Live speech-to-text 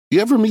You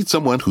ever meet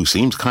someone who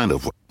seems kind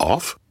of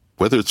off?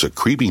 Whether it's a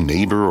creepy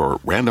neighbor or a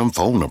random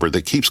phone number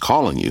that keeps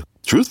calling you,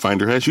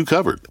 Truthfinder has you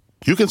covered.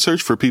 You can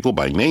search for people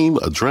by name,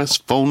 address,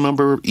 phone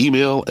number,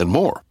 email, and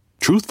more.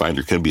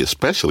 Truthfinder can be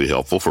especially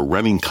helpful for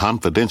running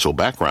confidential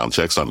background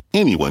checks on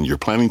anyone you're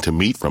planning to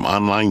meet from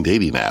online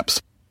dating apps.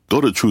 Go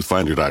to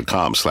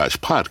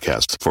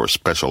truthfinder.com/podcasts for a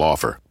special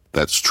offer.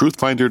 That's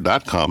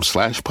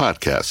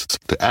truthfinder.com/podcasts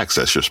to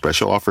access your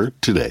special offer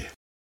today.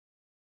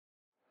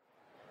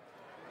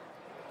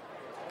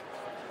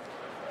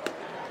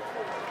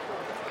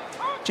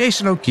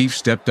 Jason O'Keefe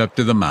stepped up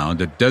to the mound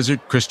at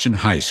Desert Christian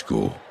High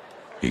School.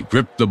 He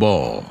gripped the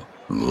ball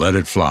and let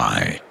it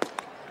fly.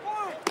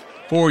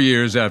 4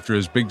 years after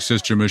his big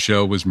sister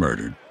Michelle was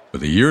murdered,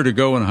 with a year to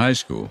go in high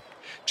school,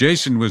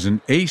 Jason was an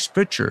ace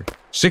pitcher,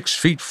 6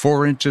 feet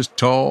 4 inches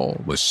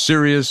tall, with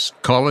serious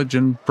college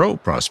and pro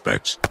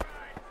prospects.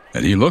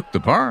 And he looked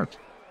the part,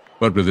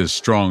 but with his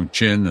strong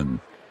chin and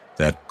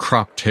that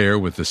cropped hair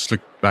with the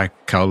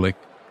slicked-back cowlick.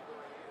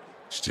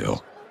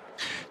 Still,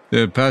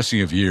 the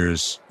passing of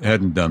years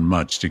hadn't done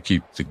much to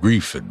keep the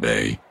grief at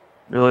bay.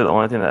 Really, the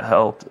only thing that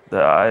helped,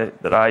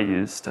 that I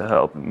used to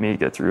help me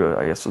get through it,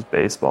 I guess, was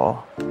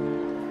baseball.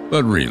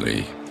 But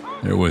really,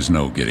 there was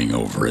no getting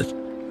over it.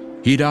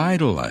 He'd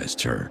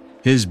idolized her,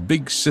 his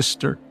big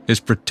sister, his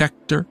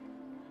protector,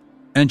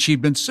 and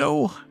she'd been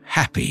so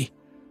happy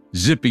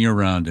zipping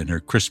around in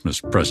her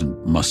Christmas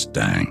present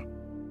Mustang.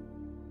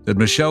 That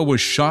Michelle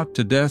was shot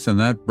to death in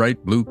that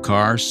bright blue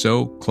car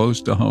so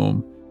close to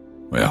home.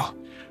 Well,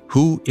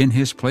 who in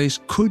his place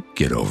could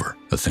get over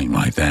a thing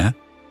like that?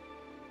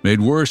 Made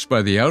worse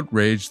by the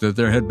outrage that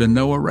there had been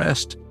no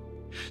arrest.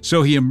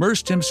 So he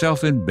immersed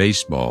himself in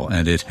baseball,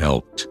 and it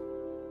helped,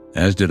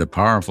 as did a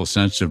powerful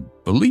sense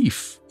of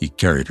belief he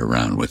carried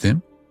around with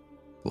him,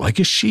 like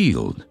a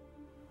shield.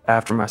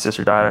 After my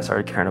sister died, I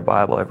started carrying a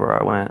Bible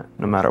everywhere I went.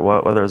 No matter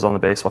what, whether it was on the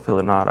baseball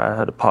field or not, I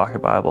had a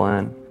pocket Bible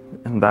in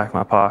the back of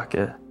my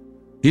pocket.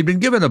 He'd been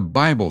given a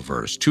Bible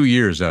verse 2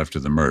 years after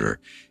the murder.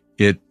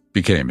 It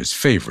became his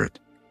favorite.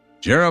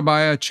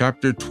 Jeremiah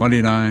chapter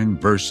 29,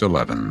 verse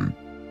 11.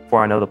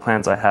 For I know the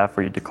plans I have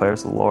for you,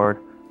 declares the Lord,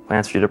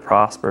 plans for you to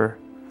prosper,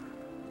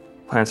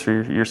 plans for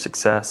your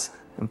success,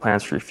 and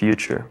plans for your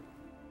future.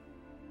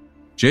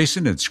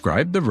 Jason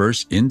inscribed the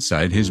verse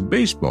inside his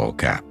baseball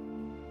cap,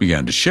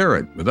 began to share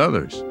it with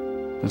others.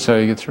 That's how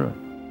you get through it.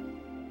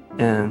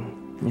 And,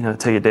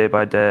 take it day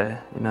by day,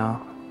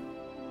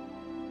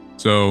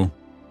 So,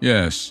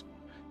 yes,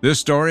 this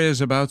story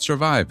is about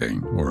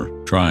surviving, or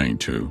trying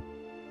to.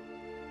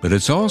 But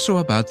it's also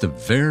about the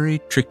very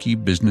tricky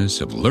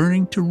business of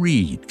learning to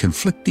read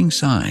conflicting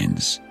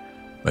signs,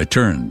 by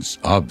turns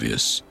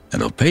obvious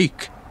and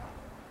opaque,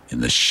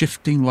 in the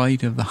shifting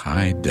light of the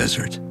high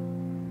desert.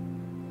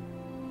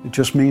 It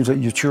just means that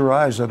it's your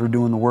eyes that are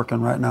doing the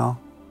working right now.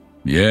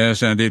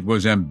 Yes, and it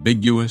was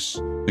ambiguous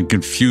and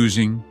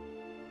confusing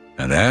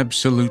and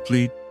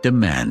absolutely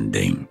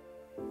demanding.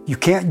 You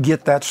can't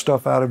get that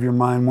stuff out of your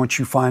mind once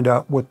you find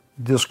out what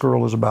this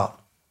girl is about.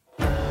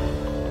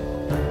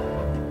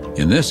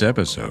 In this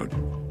episode,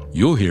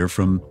 you'll hear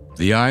from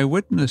the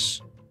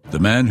eyewitness, the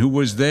man who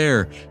was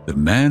there, the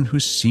man who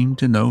seemed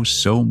to know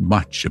so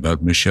much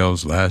about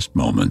Michelle's last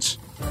moments.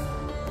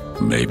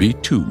 Maybe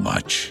too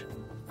much.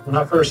 When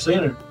I first seen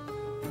her,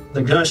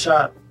 the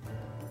gunshot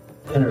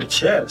in her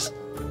chest,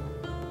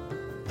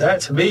 that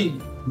to me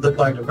looked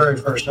like the very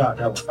first shot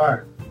that was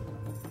fired.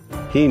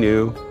 He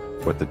knew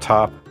what the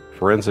top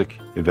forensic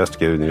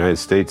investigator in the United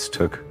States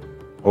took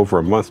over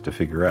a month to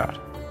figure out.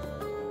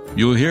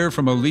 You'll hear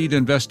from a lead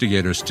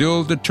investigator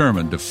still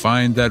determined to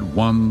find that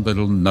one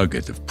little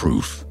nugget of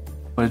proof.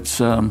 It's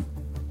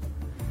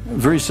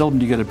very seldom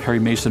do you get a Perry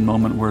Mason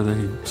moment where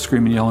they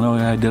scream and yell, "Oh,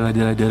 I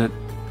did it."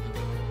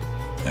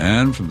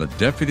 And from the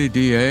deputy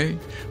DA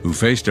who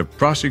faced a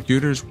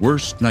prosecutor's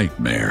worst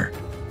nightmare.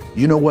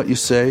 You know what you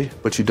say,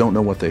 but you don't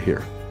know what they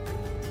hear.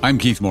 I'm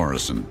Keith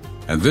Morrison,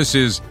 and this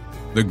is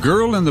The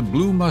Girl in the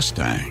Blue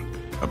Mustang,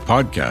 a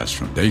podcast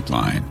from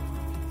Dateline.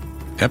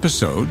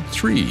 Episode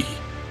 3,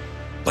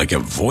 Like a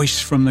Voice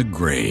from the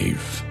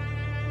Grave.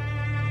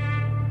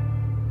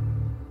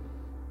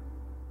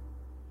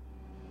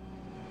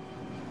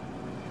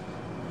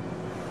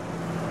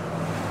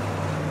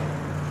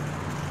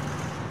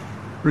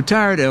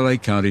 Retired L.A.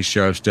 County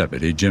Sheriff's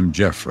Deputy Jim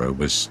Jeffra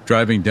was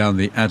driving down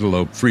the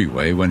Antelope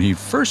Freeway when he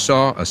first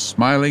saw a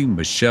smiling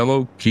Michelle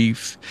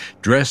O'Keefe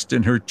dressed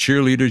in her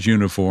cheerleader's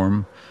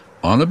uniform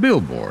on a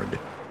billboard.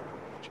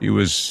 She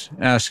was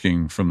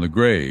asking from the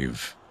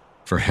grave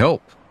for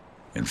help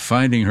in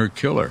finding her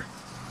killer.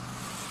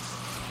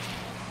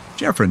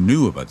 Jeffra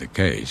knew about the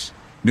case,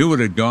 knew it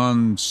had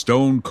gone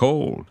stone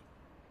cold.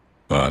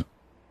 But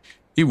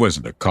he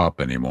wasn't a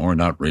cop anymore,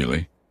 not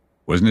really.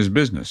 Wasn't his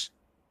business.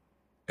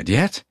 And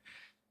yet,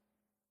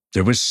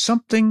 there was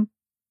something,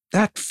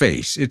 that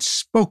face, it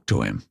spoke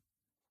to him.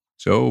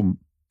 So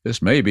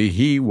this maybe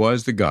he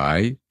was the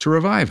guy to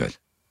revive it.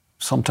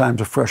 Sometimes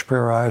a fresh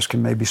pair of eyes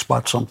can maybe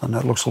spot something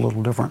that looks a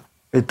little different.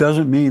 It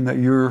doesn't mean that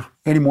you're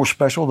any more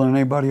special than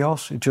anybody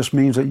else. It just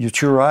means that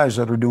it's your eyes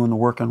that are doing the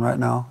working right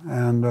now.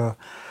 And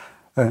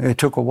It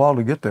took a while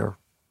to get there.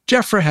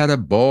 Jeffra had a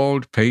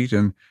bald pate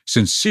and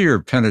sincere,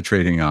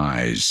 penetrating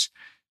eyes.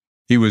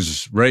 He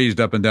was raised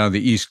up and down the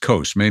East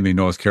Coast, mainly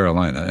North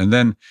Carolina, and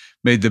then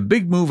made the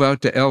big move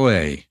out to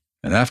L.A.,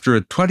 and after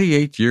a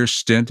 28-year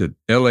stint at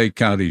L.A.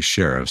 County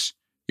Sheriff's,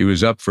 he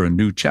was up for a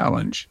new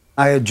challenge.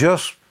 I had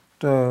just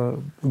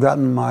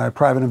gotten my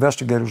private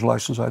investigator's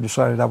license. I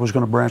decided I was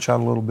going to branch out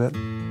a little bit.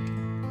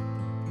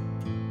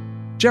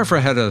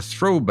 Jeffra had a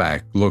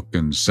throwback look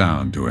and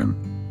sound to him.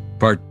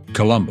 Part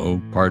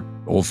Columbo, part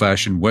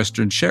old-fashioned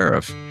Western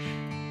sheriff.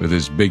 With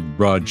his big,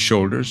 broad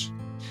shoulders,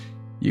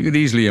 you could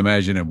easily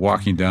imagine him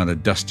walking down a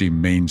dusty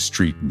main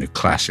street in a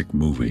classic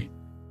movie.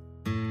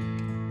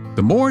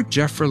 The more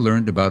Jeffra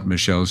learned about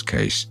Michelle's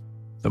case,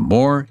 the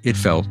more it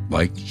felt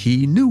like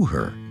he knew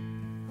her.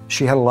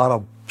 She had a lot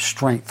of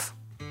strength.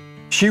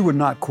 She would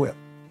not quit.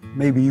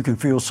 Maybe you can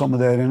feel some of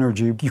that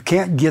energy. You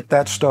can't get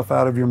that stuff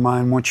out of your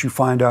mind once you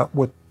find out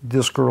what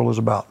this girl is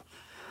about.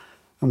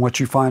 And once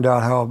you find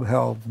out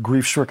how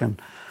grief-stricken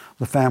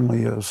the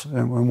family is,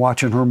 and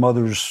watching her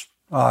mother's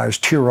eyes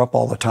tear up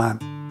all the time.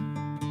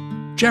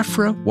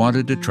 Jeffra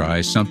wanted to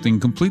try something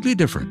completely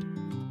different.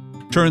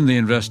 Turn the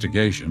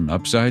investigation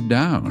upside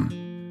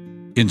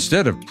down.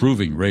 Instead of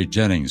proving Ray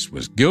Jennings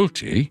was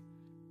guilty,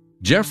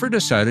 Jeffra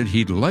decided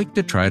he'd like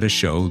to try to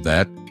show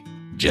that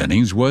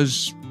Jennings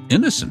was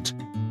innocent.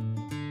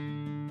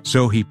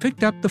 So he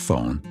picked up the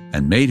phone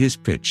and made his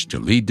pitch to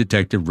lead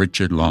detective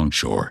Richard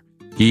Longshore.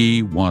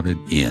 He wanted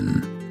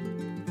in.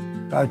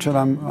 I said,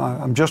 I'm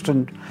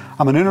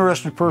an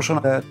interested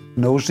person that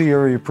knows the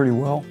area pretty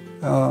well,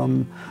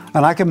 and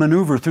I can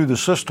maneuver through the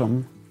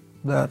system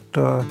that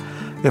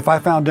if I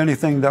found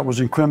anything that was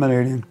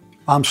incriminating,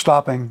 I'm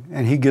stopping,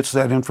 and he gets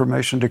that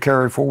information to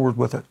carry forward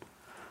with it,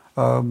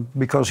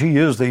 because he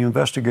is the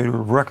investigator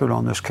of record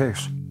on this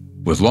case.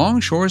 With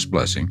Longshore's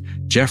blessing,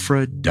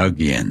 Jeffra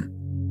dug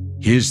in.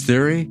 His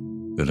theory?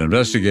 That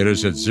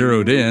investigators had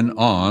zeroed in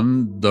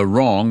on the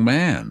wrong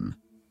man.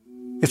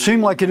 It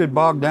seemed like it had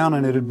bogged down,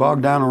 and it had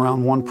bogged down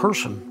around one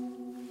person,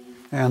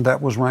 and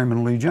that was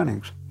Raymond Lee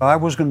Jennings. I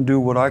was going to do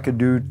what I could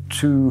do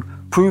to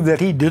prove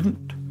that he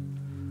didn't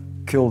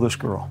kill this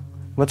girl.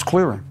 Let's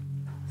clear him.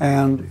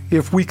 And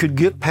if we could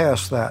get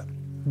past that,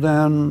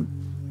 then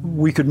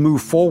we could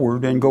move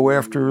forward and go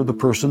after the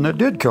person that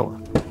did kill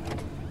her.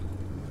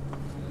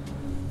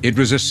 It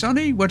was a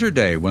sunny winter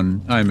day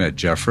when I met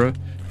Jeffra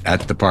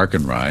at the Park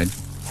and Ride.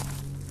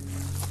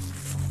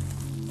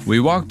 We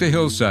walked the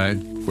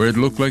hillside where it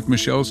looked like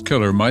Michelle's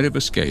killer might have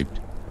escaped,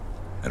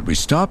 and we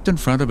stopped in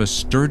front of a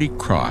sturdy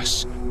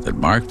cross that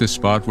marked the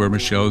spot where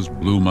Michelle's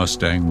blue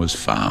Mustang was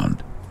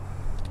found.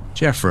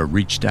 Jeffra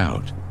reached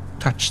out,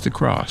 touched the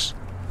cross,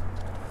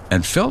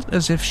 and felt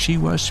as if she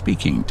was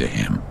speaking to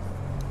him.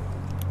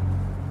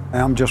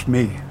 I'm just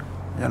me,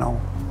 you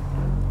know.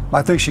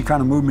 I think she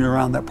kind of moved me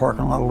around that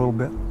parking lot a little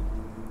bit.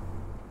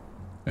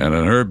 And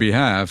on her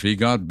behalf, he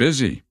got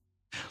busy.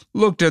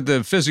 Looked at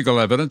the physical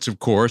evidence, of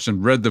course,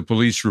 and read the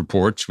police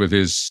reports with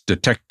his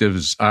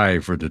detective's eye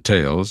for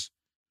details.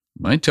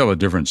 Might tell a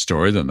different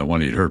story than the one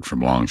he'd heard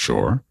from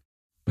Longshore.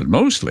 But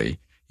mostly,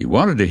 he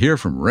wanted to hear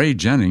from Ray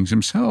Jennings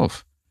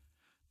himself.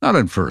 Not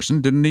in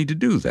person, didn't need to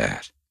do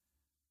that.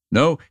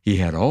 No, he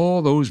had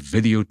all those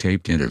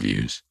videotaped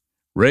interviews.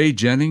 Ray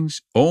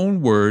Jennings'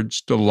 own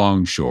words to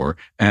Longshore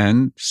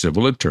and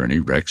civil attorney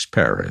Rex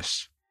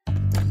Paris.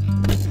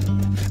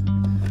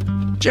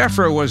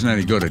 Jeffra wasn't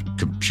any good at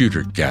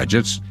computer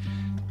gadgets,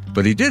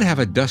 but he did have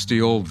a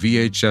dusty old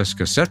VHS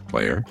cassette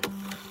player.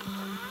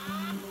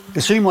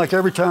 It seemed like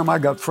every time I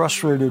got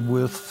frustrated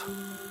with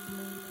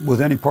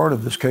any part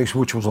of this case,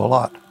 which was a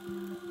lot,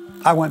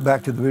 I went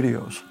back to the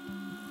videos.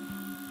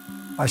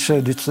 I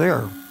said, it's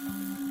there.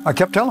 I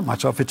kept telling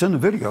myself, it's in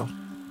the videos.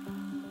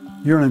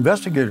 You're an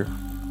investigator.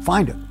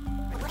 Find it.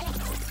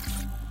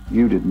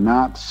 You did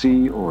not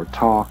see or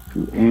talk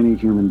to any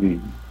human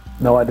being.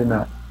 No, I did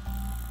not.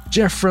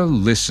 Jeffra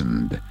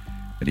listened,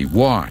 and he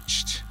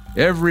watched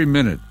every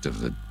minute of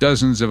the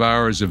dozens of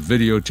hours of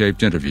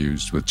videotaped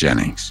interviews with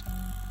Jennings.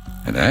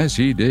 And as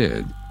he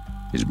did,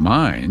 his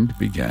mind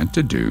began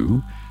to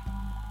do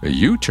a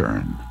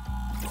U-turn.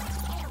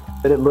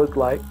 It looked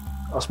like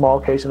a small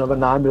casing of a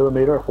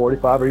 9mm, a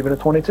 45, or even a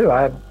 22.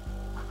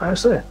 I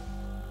see it.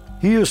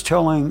 He is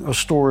telling a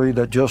story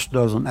that just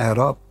doesn't add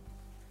up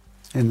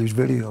in these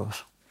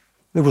videos.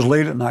 It was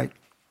late at night,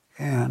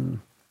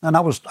 and I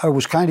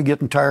was kind of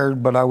getting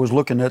tired, but I was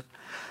looking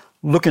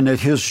at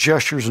his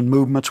gestures and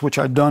movements, which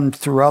I'd done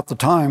throughout the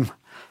time,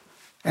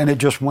 and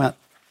it went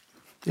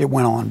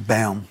on,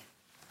 bam.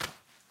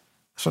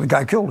 So the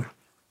guy killed her.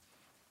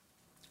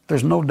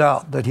 There's no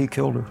doubt that he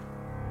killed her.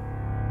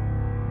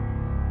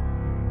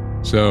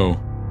 So,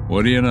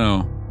 what do you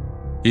know?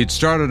 He'd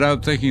started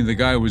out thinking the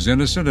guy was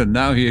innocent, and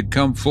now he had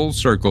come full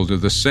circle to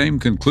the same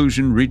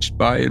conclusion reached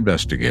by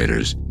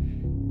investigators.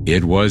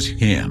 It was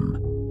him.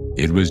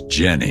 It was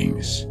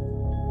Jennings.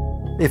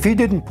 If he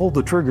didn't pull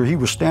the trigger, he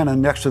was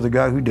standing next to the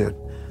guy who did.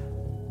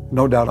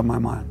 No doubt in my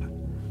mind.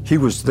 He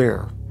was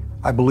there.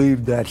 I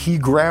believe that he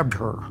grabbed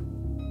her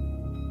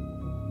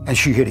and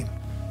she hit him.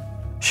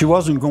 She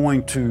wasn't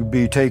going to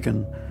be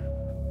taken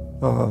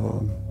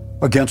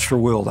against her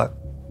will. That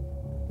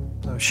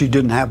she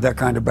didn't have that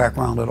kind of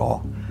background at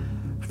all.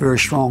 A very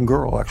strong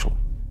girl, actually.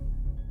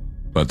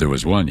 But there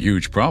was one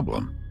huge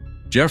problem.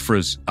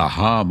 Jeffra's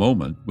aha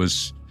moment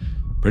was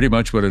pretty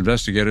much what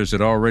investigators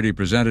had already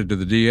presented to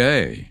the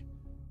DA,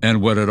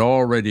 and what had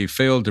already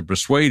failed to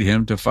persuade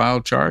him to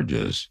file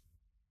charges.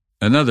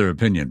 Another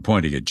opinion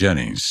pointing at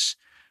Jennings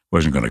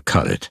wasn't going to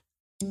cut it.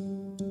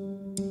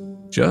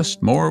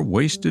 Just more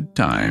wasted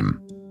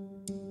time.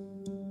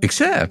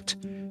 Except,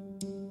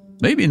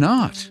 maybe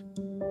not.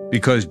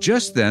 Because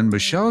just then,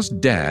 Michelle's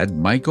dad,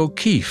 Mike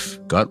O'Keefe,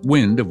 got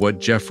wind of what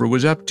Jeffra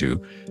was up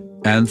to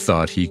and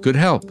thought he could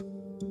help.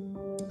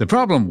 The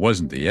problem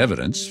wasn't the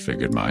evidence,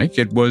 figured Mike.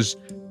 It was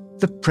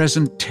the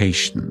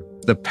presentation,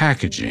 the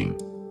packaging.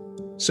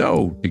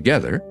 So,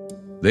 together,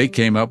 they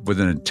came up with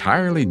an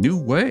entirely new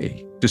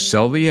way to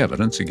sell the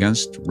evidence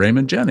against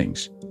Raymond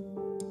Jennings.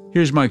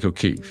 Here's Mike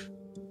O'Keefe.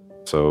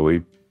 So we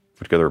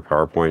put together a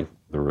PowerPoint.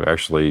 There were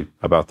actually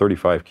about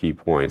 35 key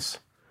points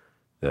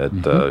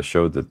that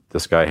showed that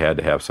this guy had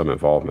to have some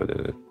involvement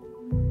in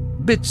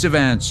it. Bits of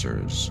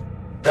answers.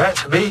 That,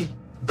 to me,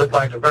 looked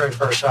like the very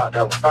first shot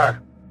that was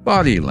fired.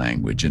 Body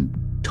language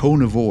and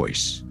tone of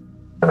voice.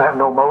 I have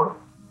no motive.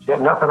 She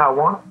had nothing I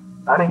wanted.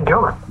 I didn't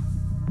kill her.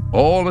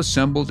 All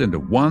assembled into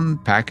one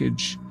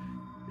package,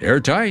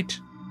 airtight.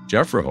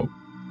 Jeffra hoped.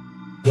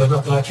 There's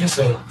nothing I can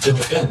say to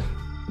defend it.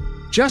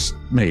 Just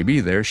maybe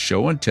their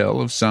show and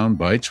tell of sound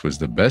bites was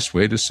the best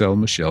way to sell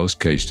Michelle's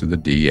case to the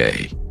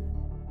DA.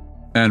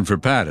 And for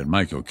Pat and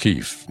Mike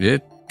O'Keefe,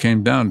 it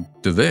came down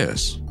to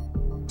this.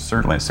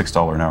 Certainly a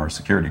 $6 an hour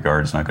security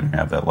guard is not going to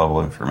have that level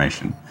of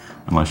information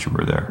unless you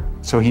were there.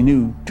 So he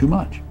knew too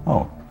much.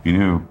 Oh, he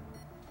knew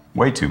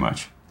way too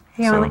much.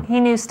 He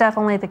knew stuff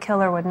only the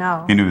killer would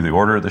know. He knew the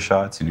order of the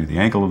shots. He knew the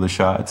angle of the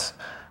shots.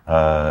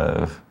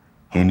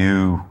 He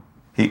knew...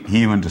 He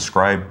even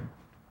described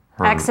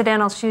her...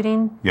 Accidental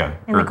shooting? Yeah.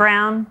 In the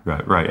ground?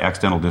 Right.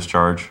 Accidental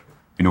discharge.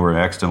 You know where an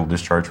accidental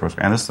discharge was.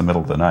 And it's the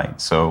middle of the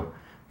night. So,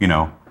 you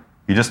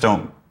just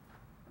don't...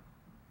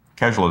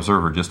 Casual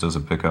observer just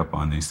doesn't pick up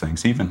on these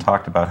things. He even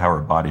talked about how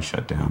her body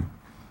shut down.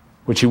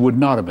 Which he would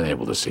not have been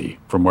able to see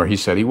from where he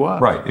said he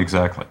was. Right,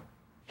 exactly.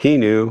 He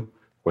knew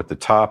what the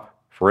top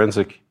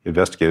forensic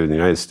investigator in the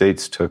United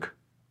States took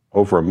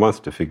over a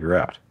month to figure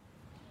out.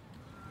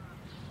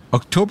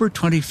 October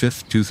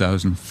 25th,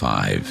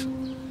 2005.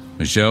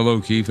 Michelle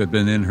O'Keefe had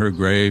been in her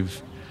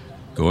grave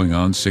going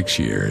on 6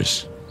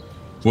 years.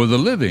 For the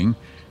living,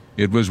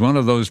 it was one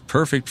of those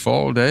perfect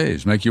fall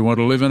days, make you want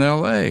to live in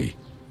L.A.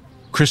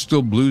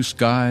 Crystal blue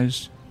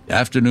skies,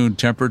 afternoon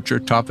temperature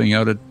topping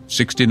out at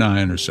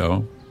 69 or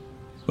so,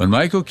 when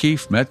Mike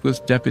O'Keefe met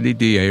with Deputy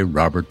DA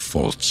Robert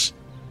Foltz.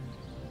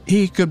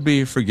 He could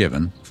be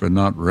forgiven for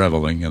not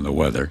reveling in the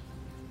weather.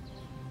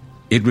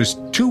 It was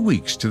 2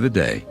 weeks to the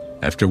day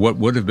after what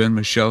would have been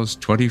Michelle's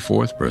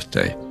 24th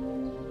birthday.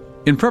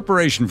 In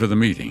preparation for the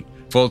meeting,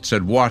 Foltz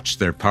had watched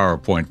their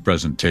PowerPoint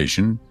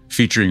presentation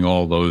featuring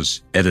all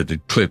those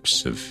edited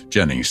clips of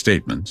Jennings'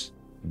 statements.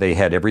 They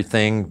had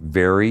everything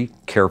very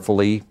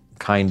carefully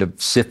kind of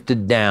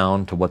sifted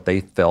down to what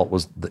they felt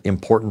was the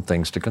important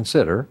things to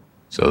consider.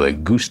 So they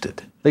goosed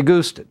it. They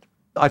goosed it.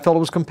 I felt it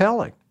was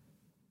compelling.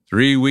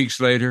 3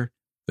 weeks later,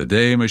 the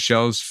day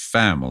Michelle's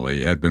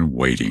family had been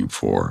waiting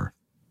for.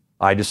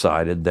 I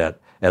decided that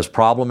as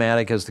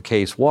problematic as the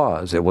case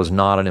was, it was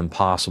not an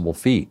impossible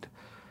feat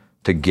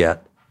to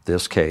get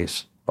this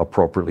case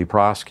appropriately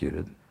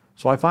prosecuted.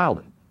 So I filed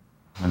it.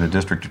 When the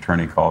district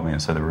attorney called me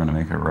and said they were going to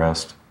make an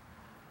arrest,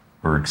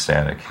 we were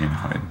ecstatic.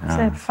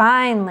 Said,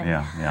 finally,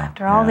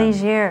 after all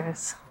these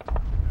years.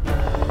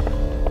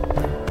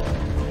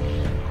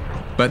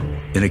 But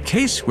in a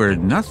case where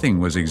nothing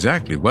was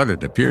exactly what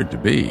it appeared to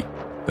be,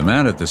 the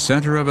man at the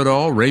center of it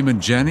all,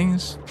 Raymond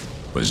Jennings,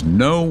 was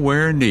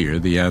nowhere near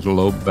the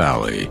Antelope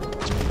Valley.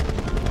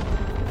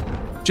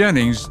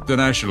 Jennings, the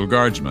National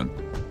Guardsman,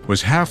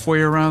 was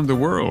halfway around the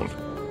world,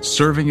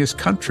 serving his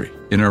country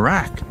in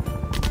Iraq.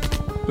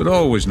 But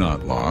all was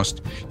not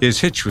lost. His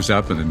hitch was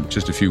up, and in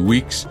just a few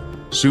weeks,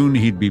 soon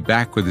he'd be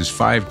back with his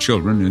 5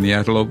 children in the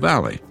Antelope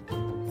Valley,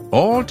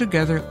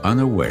 altogether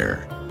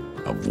unaware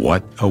of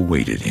what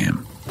awaited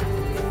him.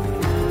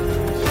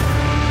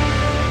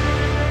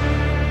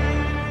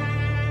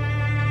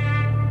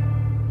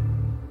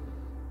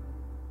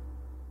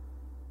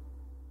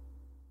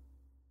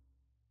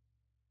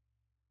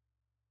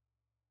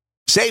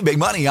 Save big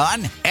money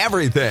on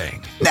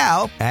everything.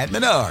 Now at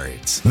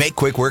Menards. Make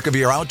quick work of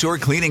your outdoor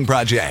cleaning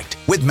project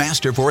with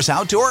Masterforce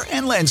Outdoor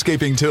and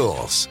Landscaping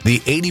Tools. The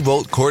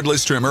 80-volt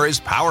cordless trimmer is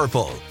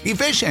powerful,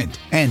 efficient,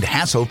 and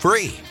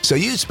hassle-free. So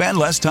you spend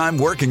less time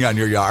working on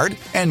your yard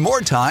and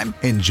more time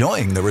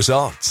enjoying the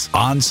results.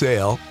 On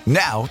sale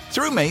now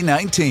through May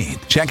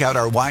 19th. Check out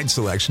our wide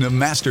selection of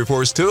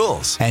Masterforce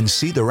tools and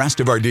see the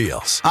rest of our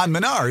deals on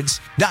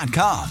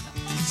Menards.com.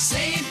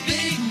 Save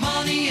big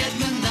money at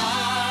Menards.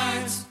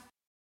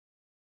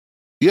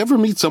 You ever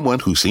meet someone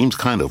who seems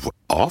kind of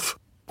off?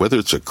 Whether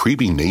it's a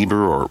creepy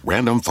neighbor or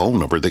random phone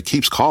number that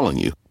keeps calling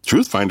you,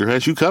 Truthfinder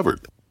has you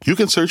covered. You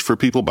can search for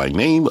people by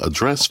name,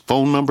 address,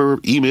 phone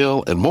number,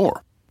 email, and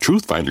more.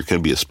 Truthfinder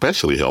can be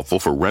especially helpful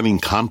for running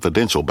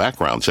confidential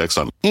background checks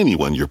on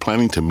anyone you're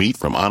planning to meet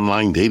from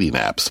online dating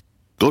apps.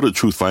 Go to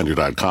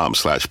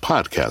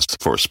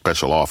truthfinder.com/podcasts for a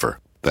special offer.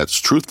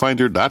 That's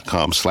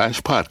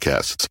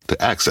truthfinder.com/podcasts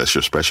to access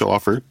your special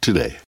offer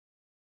today.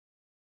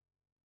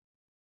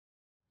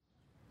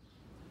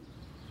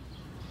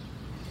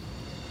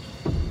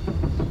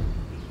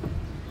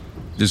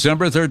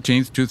 December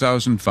 13th,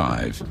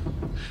 2005.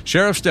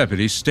 Sheriff's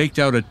deputies staked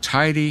out a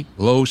tidy,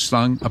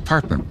 low-slung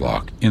apartment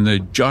block in the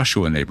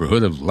Joshua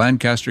neighborhood of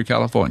Lancaster,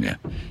 California.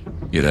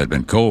 It had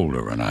been cold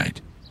overnight,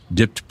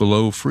 dipped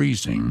below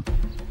freezing.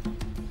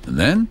 And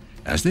then,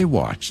 as they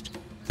watched,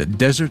 the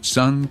desert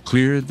sun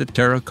cleared the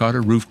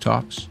terracotta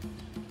rooftops.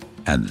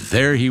 And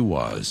there he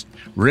was,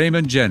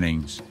 Raymond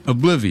Jennings,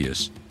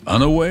 oblivious,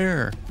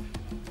 unaware.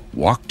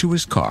 Walked to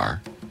his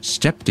car,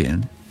 stepped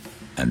in,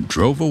 and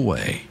drove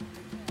away.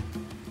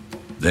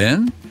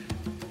 Then,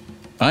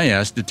 I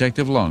asked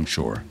Detective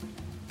Longshore.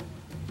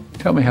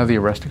 Tell me how the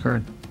arrest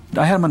occurred.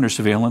 I had him under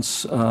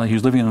surveillance. He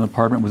was living in an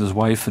apartment with his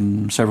wife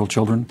and several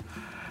children.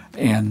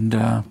 And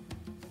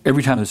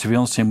every time the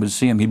surveillance team would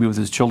see him, he'd be with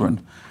his children.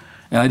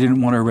 And I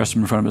didn't want to arrest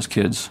him in front of his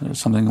kids.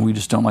 It's something we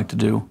just don't like to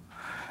do.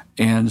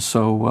 And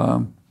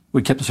so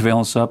we kept the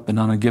surveillance up, and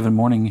on a given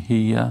morning,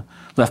 he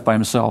left by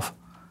himself.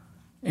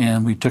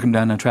 And we took him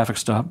down to a traffic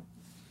stop,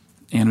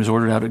 and was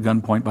ordered out at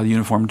gunpoint by the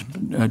uniformed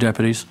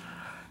deputies.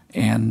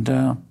 And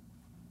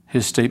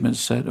his statement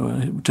said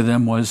to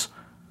them was,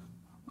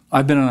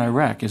 "I've been in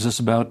Iraq. Is this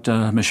about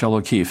Michelle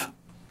O'Keefe?"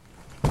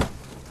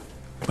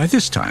 By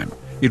this time,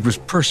 it was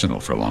personal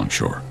for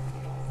Longshore.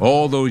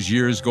 All those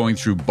years going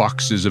through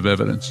boxes of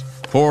evidence,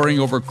 poring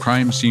over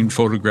crime scene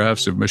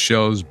photographs of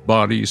Michelle's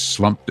body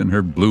slumped in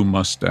her blue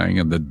Mustang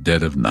in the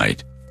dead of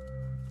night.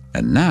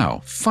 And now,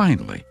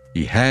 finally,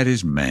 he had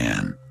his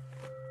man.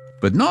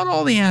 But not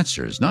all the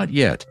answers, not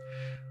yet.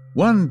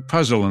 One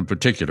puzzle in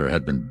particular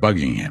had been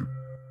bugging him.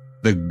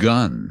 The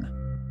gun.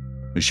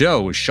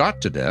 Michelle was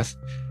shot to death,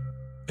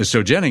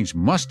 so Jennings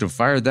must have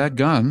fired that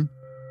gun.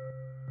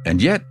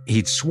 And yet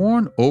he'd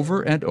sworn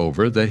over and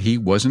over that he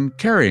wasn't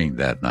carrying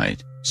that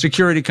night.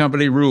 Security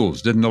company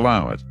rules didn't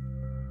allow it.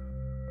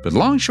 But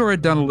Longshore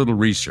had done a little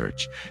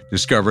research,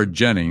 discovered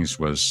Jennings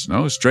was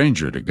no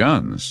stranger to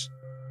guns.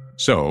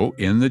 So,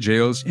 in the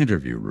jail's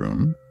interview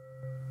room,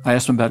 I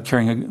asked him about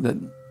carrying that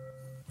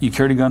you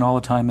carried a gun all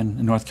the time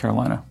in North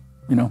Carolina.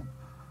 You know,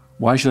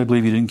 why should I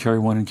believe you didn't carry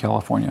one in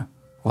California?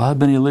 Well, I've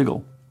been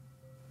illegal.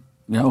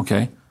 Yeah,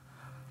 okay.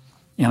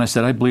 And I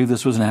said, I believe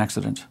this was an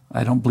accident.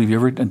 I don't believe you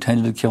ever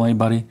intended to kill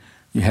anybody.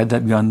 You had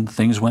that gun,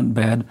 things went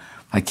bad.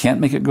 I can't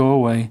make it go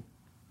away,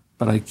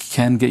 but I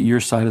can get your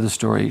side of the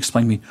story.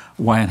 Explain to me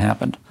why it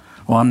happened.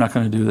 Well, I'm not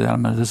going to do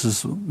that. This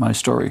is my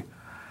story.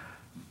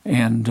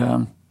 And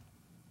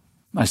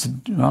I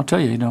said, well, I'll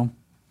tell you,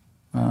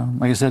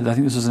 like I said, I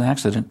think this is an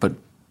accident, but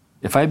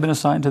if I had been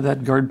assigned to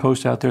that guard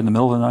post out there in the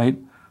middle of the night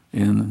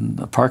in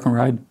a park and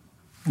ride,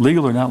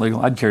 legal or not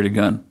legal, I'd carried a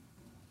gun.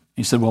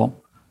 He said, well,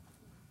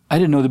 I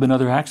didn't know there'd been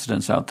other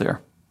accidents out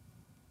there.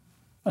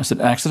 I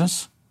said,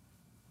 accidents?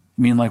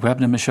 You mean like what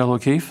happened to Michelle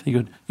O'Keefe? He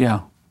goes,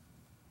 yeah.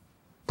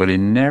 But he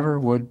never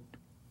would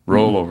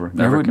roll over.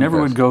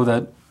 Never would go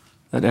that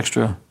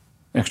extra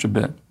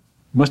bit.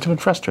 Must have been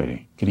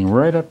frustrating, getting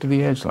right up to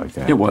the edge like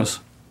that. It was.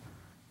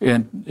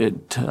 And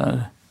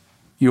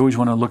you always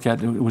want to look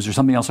at, was there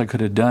something else I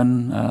could have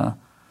done?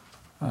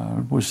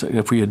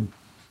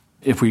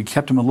 If we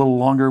kept him a little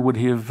longer, would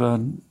he have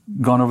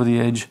gone over the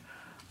edge?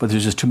 But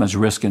there's just too much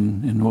risk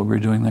in what we were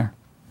doing there.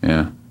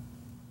 Yeah.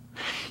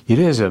 It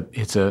is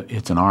it's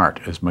an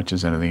art as much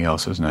as anything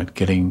else, isn't it?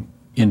 Getting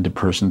into a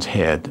person's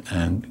head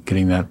and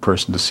getting that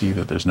person to see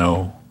that there's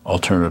no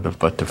alternative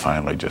but to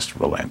finally just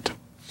relent.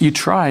 You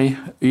try,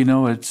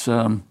 it's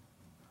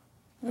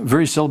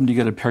very seldom do you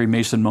get a Perry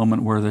Mason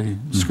moment where they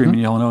scream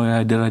and yell, oh,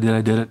 I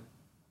did it.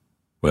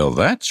 Well,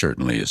 that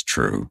certainly is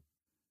true.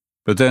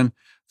 But then,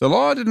 the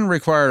law didn't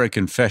require a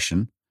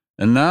confession,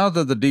 and now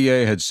that the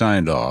DA had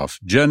signed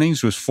off,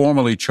 Jennings was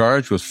formally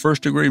charged with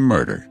first-degree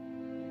murder.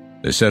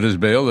 They set his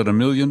bail at $1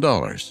 million,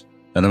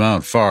 an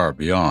amount far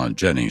beyond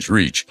Jennings'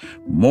 reach,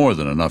 more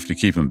than enough to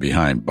keep him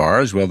behind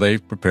bars while they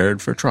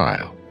prepared for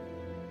trial.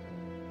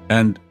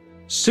 And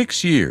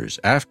 6 years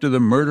after the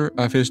murder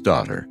of his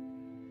daughter,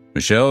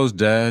 Michelle's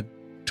dad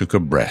took a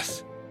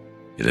breath.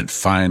 It had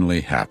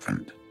finally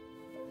happened.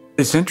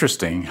 It's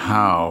interesting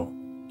how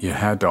you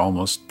had to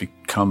almost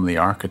become the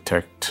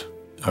architect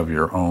of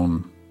your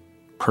own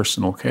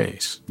personal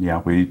case.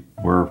 Yeah, we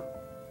were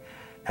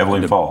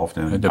heavily involved.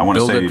 And I want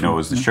to say, it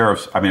was the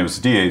sheriff's, it was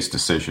the DA's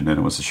decision, and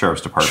it was the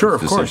sheriff's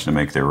department's decision to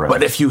make their arrest.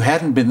 But if you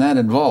hadn't been that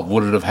involved,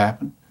 would it have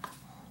happened?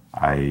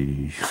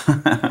 I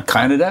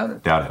kind of doubt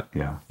it. Doubt it,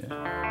 yeah.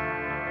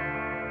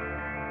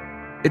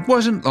 It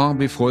wasn't long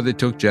before they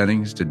took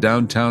Jennings to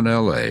downtown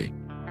L.A.,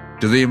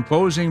 to the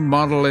imposing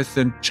monolith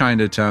in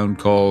Chinatown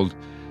called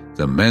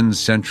the Men's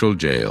Central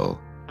Jail,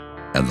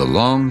 and the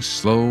long,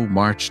 slow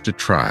march to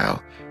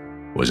trial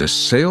was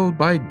assailed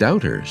by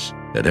doubters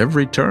at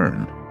every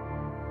turn.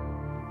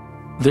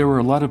 There were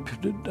a lot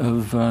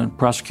of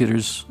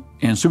prosecutors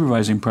and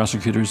supervising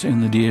prosecutors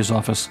in the DA's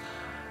office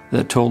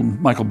that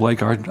told Michael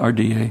Blake, our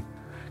DA,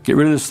 get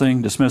rid of this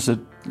thing, dismiss it.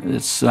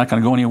 It's not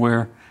going to go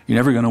anywhere. You're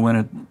never going to win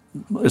it.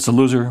 It's a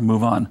loser.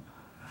 Move on.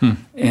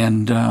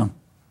 And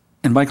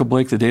Michael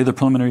Blake, the day of the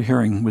preliminary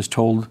hearing, was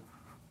told,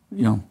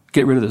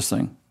 get rid of this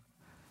thing.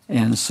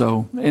 And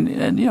so,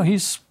 and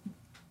he's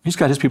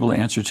got his people to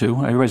answer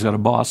to. Everybody's got a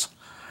boss.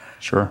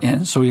 Sure.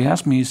 And so he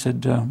asked me, he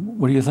said,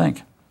 what do you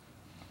think?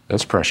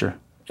 That's pressure.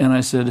 And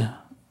I said,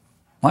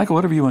 Michael,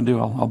 whatever you want to do,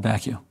 I'll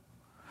back you.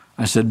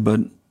 I said,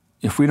 but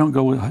if we don't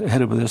go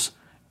ahead with this,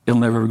 it'll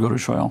never go to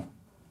trial.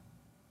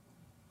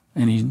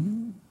 And he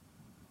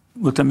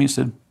looked at me and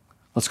said,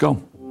 let's go.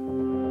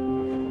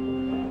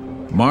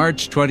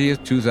 March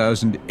 20th,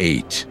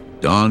 2008.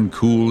 Dawn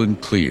cool and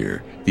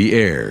clear, the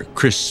air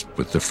crisp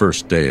with the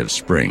first day of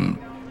spring.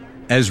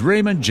 As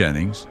Raymond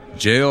Jennings,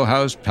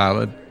 jailhouse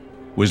pallid,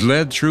 was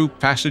led through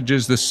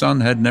passages the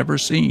sun had never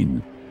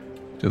seen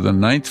to the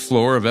 9th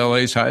floor of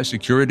LA's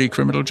high-security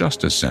criminal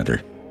justice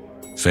center.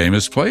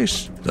 Famous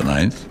place, the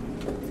 9th.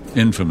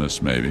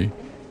 Infamous, maybe.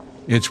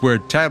 It's where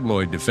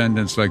tabloid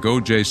defendants like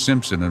O.J.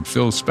 Simpson and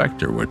Phil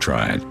Spector were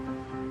tried.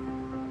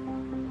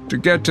 To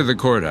get to the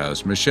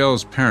courthouse,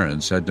 Michelle's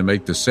parents had to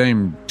make the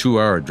same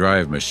 2-hour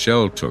drive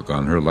Michelle took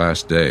on her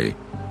last day,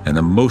 an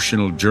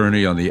emotional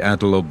journey on the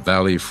Antelope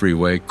Valley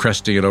Freeway,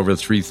 cresting it over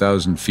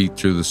 3,000 feet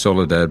through the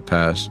Soledad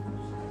Pass,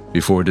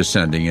 before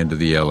descending into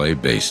the L.A.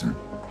 basin.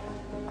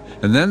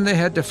 And then they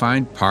had to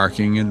find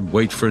parking and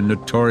wait for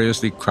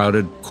notoriously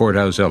crowded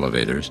courthouse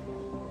elevators,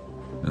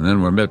 and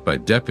then were met by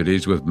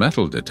deputies with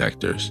metal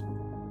detectors.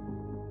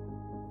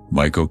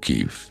 Mike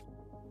O'Keefe.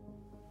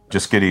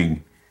 Just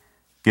getting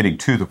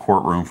to the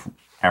courtroom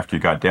after you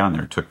got down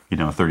there took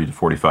 30 to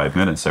 45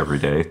 minutes every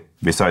day.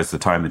 Besides the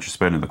time that you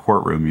spend in the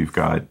courtroom, you've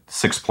got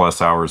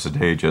 6+ hours a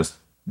day just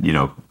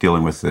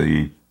dealing with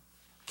the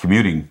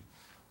commuting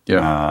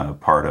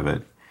part of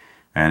it,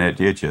 and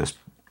it just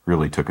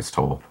really took its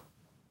toll.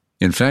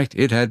 In fact,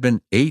 it had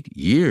been 8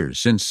 years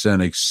since an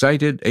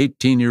excited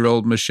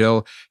 18-year-old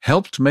Michelle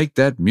helped make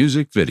that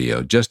music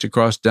video just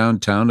across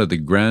downtown at the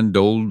grand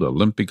old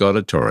Olympic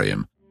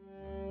Auditorium,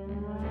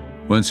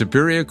 when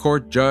Superior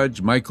Court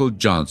Judge Michael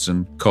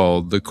Johnson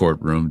called the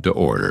courtroom to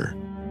order.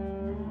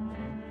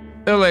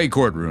 L.A.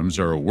 courtrooms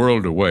are a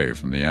world away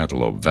from the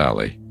Antelope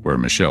Valley, where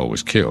Michelle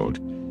was killed,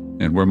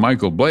 and where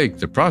Michael Blake,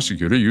 the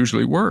prosecutor,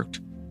 usually worked.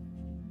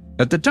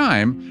 At the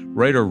time,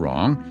 right or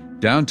wrong,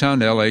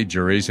 downtown L.A.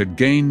 juries had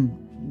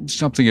gained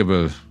something of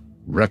a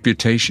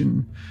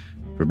reputation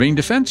for being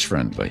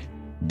defense-friendly,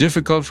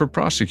 difficult for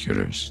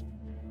prosecutors.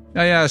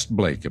 I asked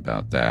Blake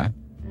about that.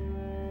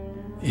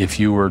 If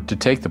you were to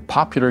take the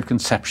popular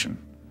conception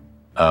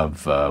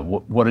of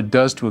what it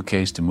does to a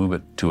case to move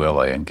it to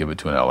L.A. and give it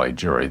to an L.A.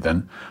 jury,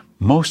 then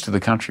most of the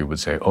country would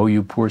say, oh,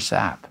 you poor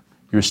sap,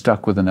 you're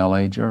stuck with an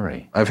L.A.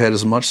 jury. I've had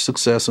as much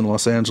success in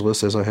Los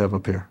Angeles as I have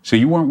up here. So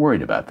you weren't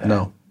worried about that?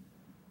 No.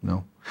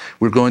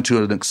 We're going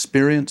to an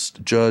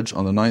experienced judge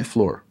on the 9th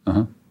floor,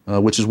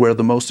 which is where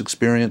the most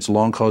experienced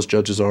long cause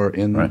judges are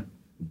in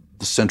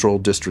the Central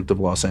District of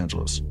Los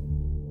Angeles.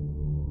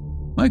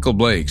 Michael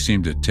Blake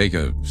seemed to take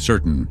a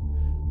certain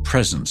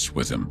presence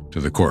with him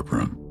to the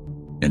courtroom.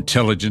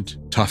 Intelligent,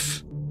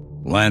 tough,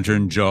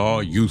 lantern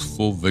jaw,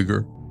 youthful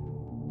vigor.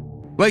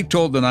 Blake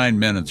told the 9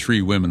 men and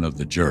 3 women of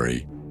the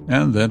jury,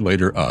 and then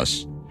later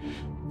us,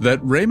 that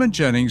Raymond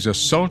Jennings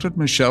assaulted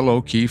Michelle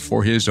O'Keefe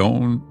for his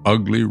own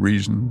ugly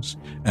reasons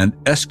and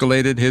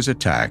escalated his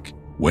attack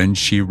when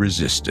she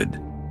resisted.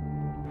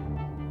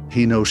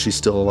 He knows she's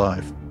still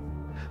alive.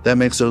 That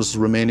makes those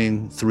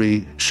remaining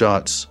 3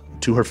 shots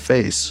to her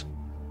face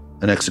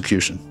an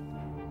execution.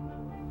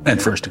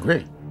 And first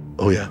degree.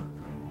 Oh, yeah.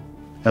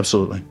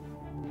 Absolutely.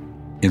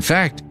 In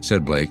fact,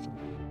 said Blake,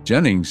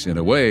 Jennings, in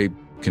a way,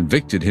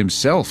 convicted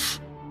himself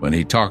when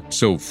he talked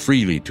so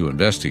freely to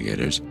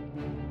investigators,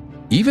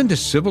 even to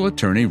civil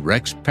attorney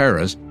Rex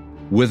Paris,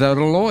 without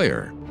a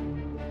lawyer.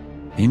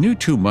 He knew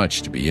too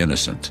much to be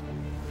innocent.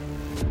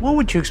 What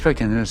would you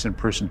expect an innocent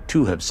person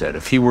to have said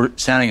if he were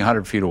standing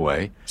 100 feet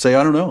away? Say,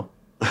 I don't know.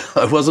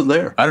 I wasn't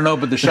there. I don't know,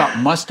 but the shot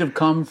must have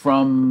come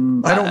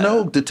from... I don't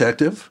know,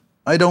 detective.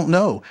 I don't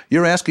know.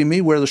 You're asking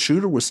me where the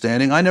shooter was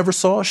standing. I never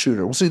saw a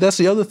shooter. Well, see, that's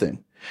the other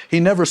thing. He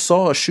never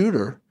saw a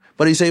shooter,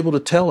 but he's able to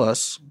tell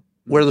us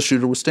where the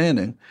shooter was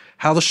standing,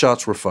 how the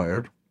shots were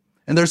fired.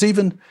 And there's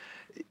even...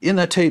 in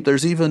that tape,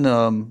 there's even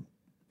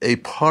a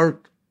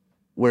part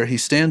where he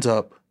stands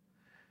up.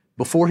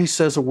 Before he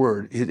says a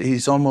word,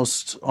 he's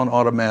almost on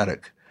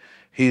automatic.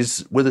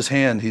 He's, with his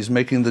hand, he's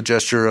making the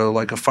gesture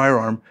like a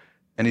firearm,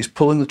 and he's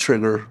pulling the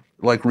trigger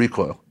like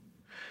recoil.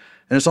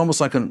 And it's almost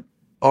like an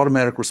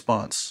automatic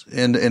response.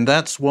 And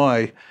that's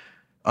why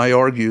I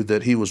argue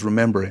that he was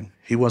remembering.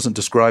 He wasn't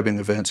describing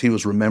events, he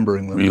was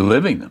remembering them.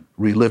 Reliving them.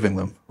 Reliving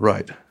them,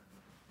 right.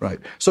 Right.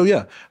 So,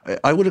 yeah,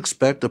 I would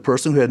expect a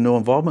person who had no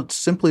involvement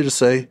simply to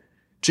say,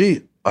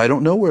 gee, I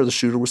don't know where the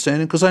shooter was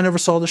standing because I never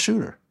saw the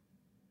shooter.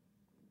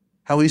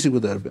 How easy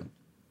would that have been?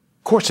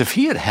 Of course, if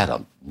he had had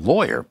a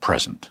lawyer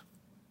present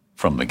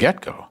from the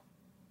get-go,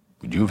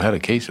 Would you have had a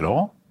case at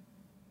all?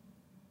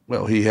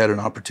 Well, he had an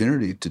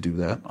opportunity to do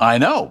that. I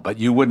know, but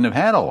you wouldn't have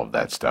had all of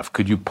that stuff.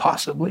 Could you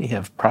possibly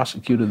have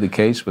prosecuted the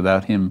case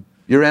without him?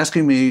 You're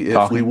asking me if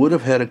talking? we would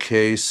have had a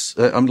case.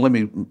 Let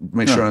me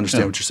make sure I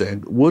understand what you're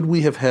saying. Would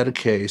we have had a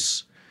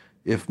case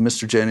if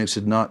Mr. Jennings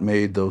had not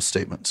made those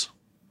statements?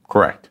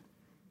 Correct.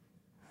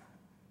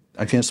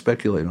 I can't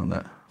speculate on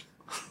that.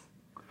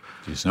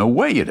 There's no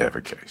way you'd have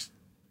a case.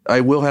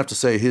 I will have to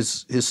say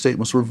his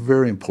statements were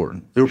very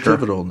important. They were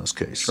pivotal in this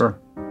case. Sure.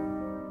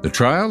 The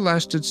trial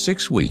lasted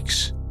 6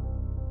 weeks,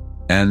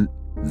 and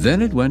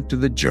then it went to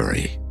the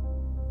jury.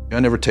 I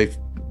never take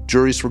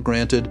juries for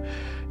granted.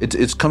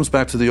 It comes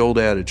back to the old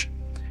adage,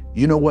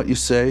 you know what you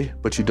say,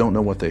 but you don't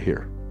know what they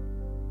hear.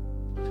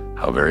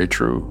 How very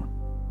true.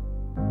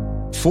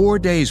 4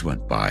 days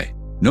went by,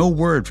 no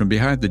word from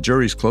behind the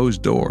jury's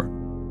closed door.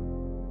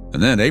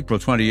 And then April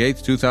 28,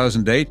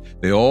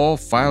 2008, they all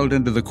filed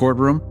into the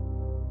courtroom,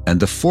 and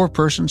the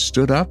foreperson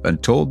stood up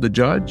and told the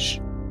judge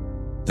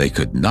they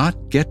could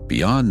not get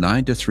beyond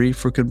 9-3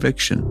 for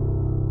conviction.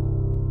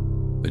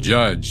 The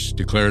judge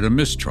declared a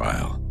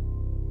mistrial.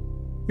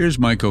 Here's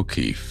Mike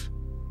O'Keefe.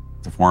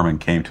 The foreman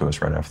came to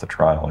us right after the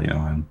trial,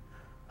 and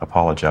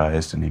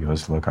apologized, and he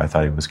goes, look, I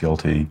thought he was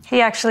guilty.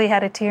 He actually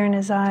had a tear in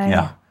his eye.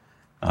 Yeah.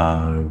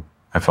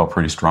 I felt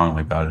pretty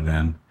strongly about it,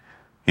 and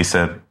he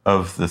said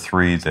of the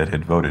 3 that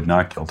had voted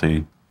not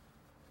guilty,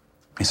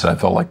 he said, I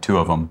felt like 2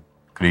 of them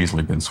could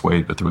easily have been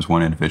swayed, but there was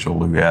one individual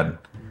who had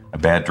a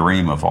bad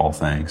dream of all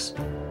things.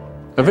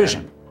 A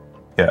vision.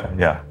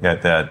 Yeah,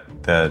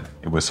 that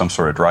it was some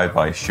sort of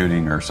drive-by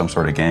shooting or some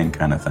sort of gang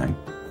kind of thing.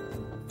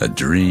 A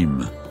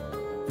dream,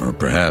 or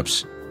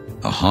perhaps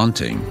a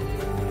haunting.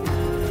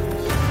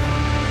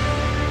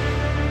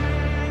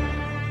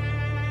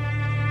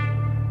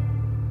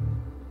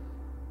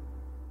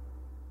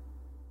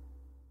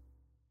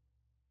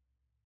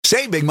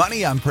 Save big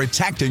money on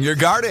protecting your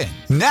garden.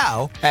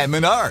 Now at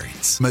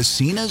Menards.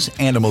 Messina's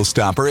Animal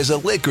Stopper is a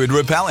liquid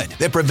repellent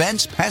that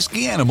prevents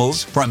pesky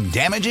animals from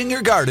damaging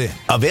your garden.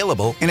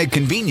 Available in a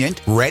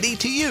convenient,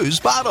 ready-to-use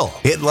bottle.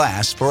 It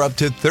lasts for up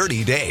to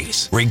 30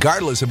 days,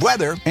 regardless of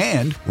weather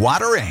and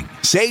watering.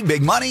 Save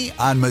big money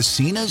on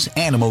Messina's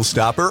Animal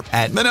Stopper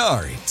at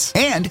Menards.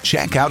 And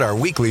check out our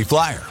weekly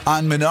flyer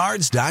on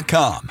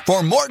Menards.com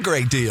for more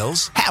great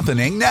deals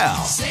happening now.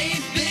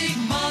 Save big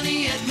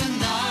money at Menards.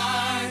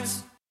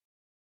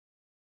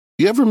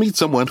 You ever meet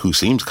someone who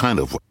seems kind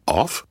of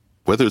off?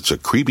 Whether it's a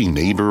creepy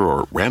neighbor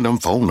or random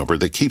phone number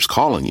that keeps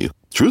calling you,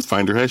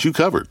 Truthfinder has you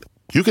covered.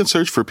 You can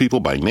search for people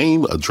by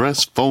name,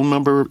 address, phone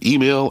number,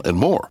 email, and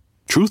more.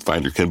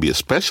 Truthfinder can be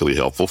especially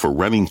helpful for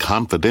running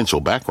confidential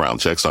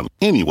background checks on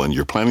anyone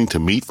you're planning to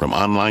meet from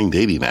online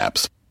dating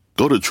apps.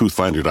 Go to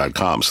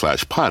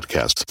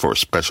truthfinder.com/podcasts for a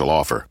special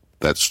offer.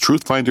 That's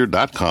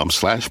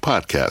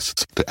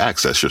truthfinder.com/podcasts to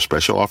access your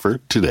special offer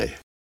today.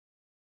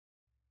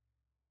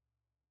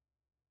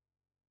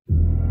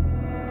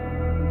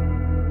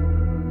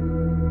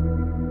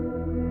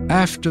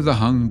 After the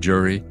hung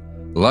jury,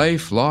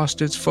 life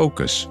lost its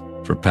focus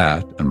for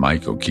Pat and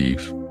Mike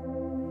O'Keefe.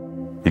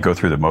 You go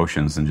through the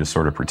motions and just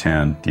sort of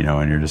pretend,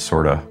 and you're just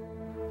sort of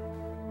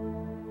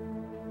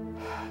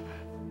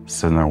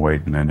sitting there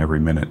waiting, and every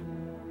minute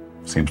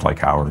seems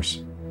like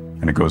hours,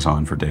 and it goes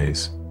on for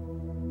days.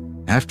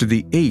 After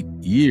the 8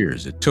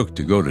 years it took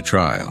to go to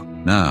trial,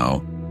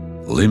 now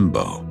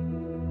limbo.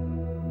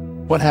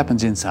 What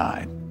happens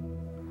inside?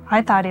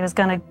 I thought he was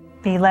going to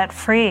be let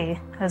free.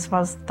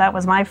 That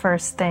was my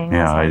first thing.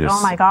 Yeah, I was like,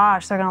 oh my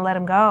gosh, they're going to let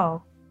him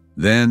go.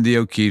 Then the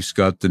O'Keefes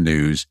got the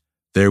news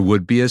there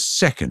would be a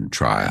second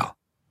trial.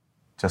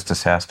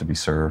 Justice has to be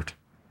served.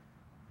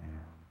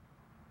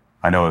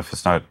 I know if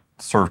it's not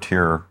served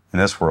here in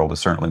this world, it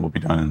certainly will be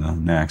done in the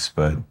next,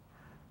 but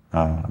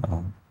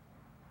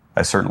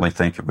I certainly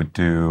think it would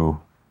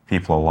do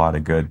people a lot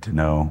of good to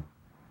know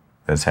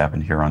that it's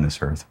happened here on this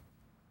earth.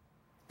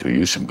 Do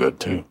you some good,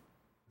 too.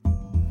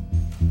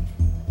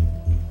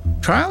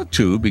 Trial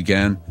 2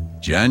 began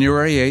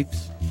January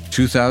 8th,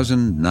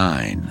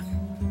 2009.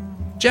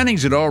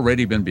 Jennings had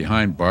already been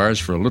behind bars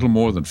for a little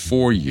more than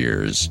 4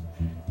 years,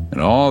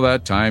 and all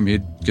that time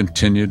he'd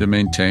continued to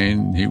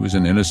maintain he was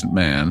an innocent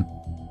man.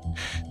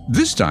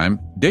 This time,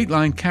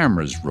 Dateline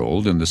cameras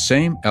rolled in the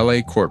same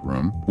L.A.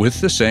 courtroom with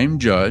the same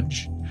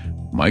judge,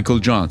 Michael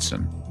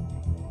Johnson.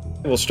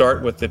 We'll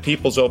start with the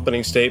people's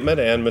opening statement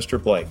and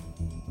Mr. Blake.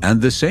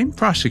 And the same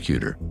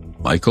prosecutor,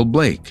 Michael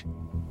Blake.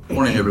 Good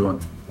morning, everyone.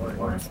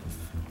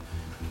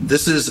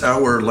 This is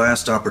our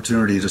last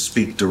opportunity to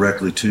speak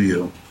directly to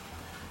you.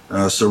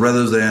 So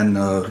rather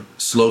than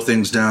slow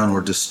things down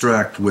or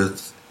distract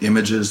with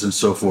images and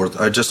so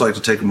forth, I'd just like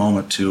to take a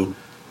moment to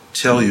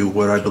tell you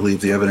what I believe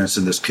the evidence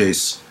in this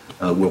case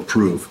will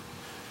prove.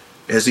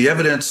 As the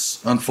evidence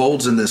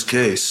unfolds in this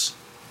case,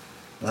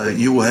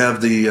 you will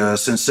have the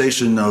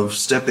sensation of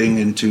stepping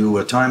into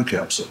a time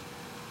capsule.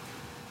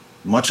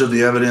 Much of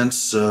the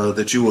evidence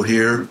that you will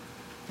hear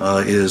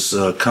is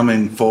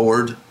coming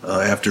forward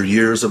after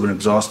years of an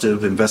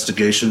exhaustive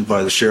investigation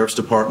by the Sheriff's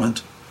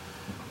Department,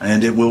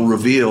 and it will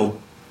reveal,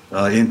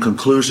 in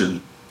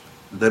conclusion,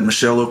 that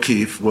Michelle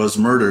O'Keefe was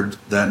murdered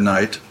that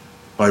night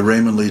by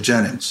Raymond Lee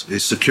Jennings, a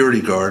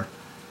security guard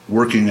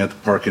working at the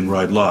park and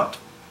ride lot.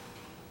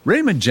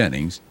 Raymond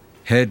Jennings,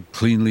 head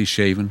cleanly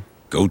shaven,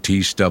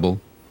 goatee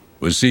stubble,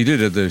 was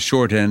seated at the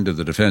short end of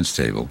the defense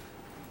table.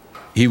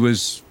 He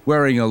was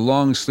wearing a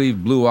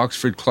long-sleeved blue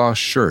Oxford cloth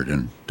shirt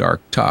and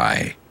dark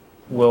tie.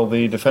 Will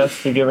the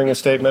defense be giving a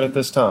statement at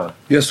this time?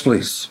 Yes,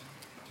 please.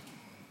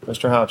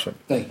 Mr. Houchin.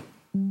 Thank you.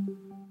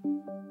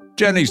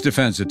 Jennings'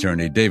 defense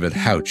attorney, David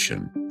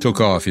Houchin, took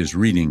off his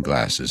reading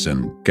glasses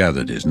and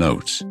gathered his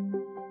notes.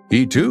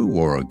 He, too,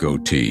 wore a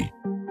goatee,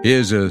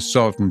 his a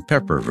salt and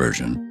pepper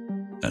version.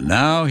 And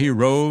now he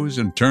rose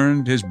and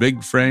turned his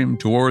big frame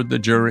toward the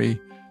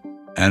jury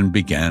and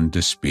began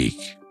to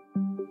speak.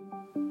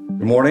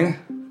 Good morning.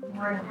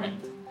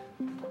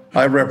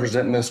 I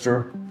represent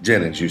Mr.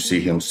 Jennings. You see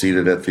him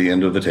seated at the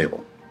end of the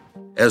table.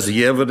 As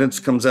the evidence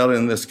comes out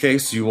in this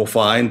case, you will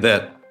find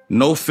that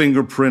no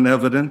fingerprint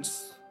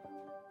evidence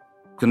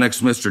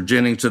connects Mr.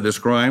 Jennings to this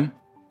crime.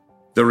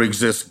 There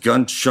exists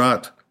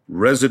gunshot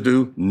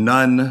residue,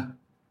 none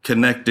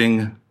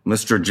connecting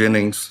Mr.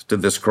 Jennings to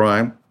this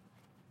crime.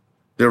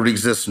 There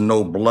exists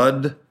no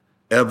blood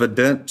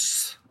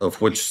evidence,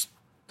 of which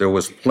there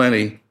was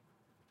plenty,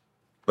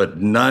 but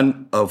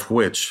none of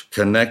which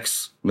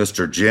connects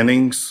Mr.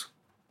 Jennings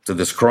to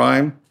this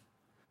crime.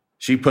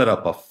 She put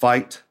up a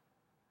fight.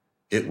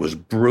 It was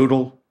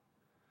brutal,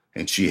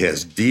 and she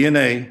has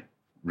DNA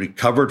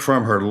recovered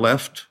from her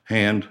left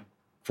hand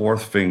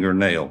fourth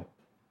fingernail.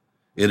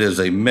 It is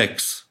a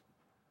mix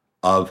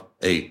of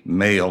a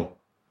male,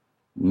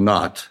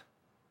 not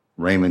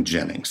Raymond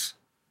Jennings.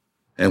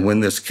 And when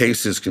this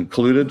case is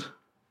concluded,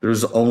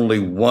 there's only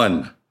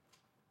one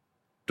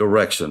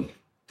direction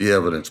the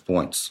evidence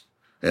points,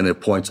 and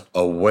it points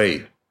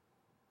away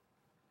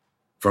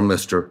from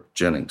Mr.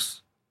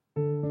 Jennings.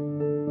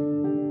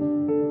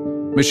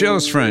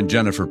 Michelle's friend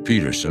Jennifer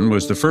Peterson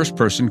was the first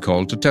person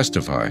called to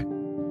testify.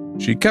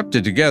 She kept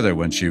it together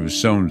when she was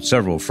shown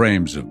several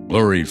frames of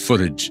blurry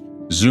footage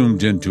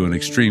zoomed into an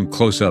extreme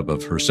close-up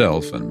of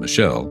herself and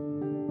Michelle.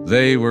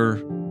 They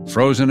were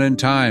frozen in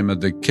time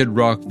at the Kid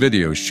Rock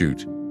video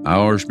shoot,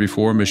 hours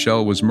before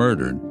Michelle was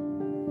murdered.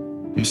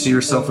 You see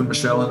yourself and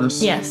Michelle in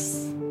this?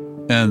 Yes.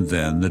 And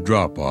then the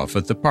drop-off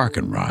at the park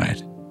and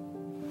ride.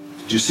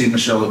 Did you see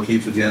Michelle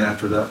O'Keefe again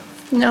after that?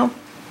 No.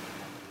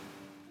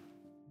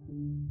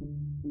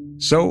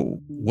 So,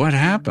 what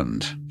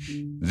happened?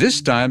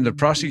 This time, the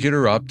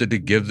prosecutor opted to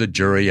give the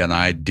jury an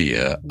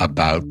idea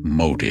about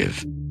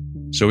motive.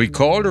 So he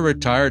called a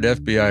retired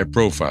FBI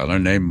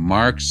profiler named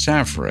Mark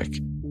Safaric.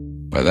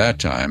 By that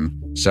time,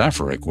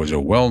 Safaric was a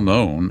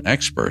well-known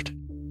expert.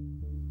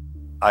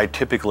 I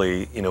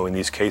typically, in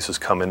these cases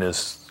come in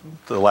as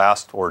the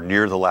last or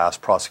near the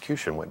last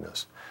prosecution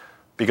witness.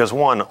 Because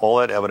one, all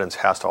that evidence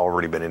has to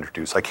already been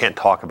introduced. I can't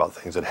talk about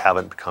things that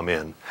haven't come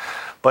in.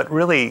 But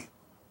really,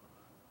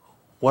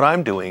 what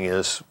I'm doing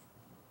is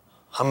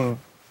I'm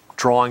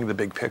drawing the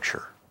big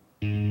picture.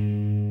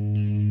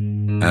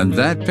 And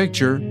that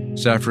picture,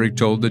 Safaric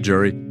told the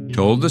jury,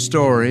 told the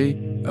story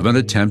of an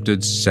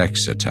attempted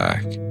sex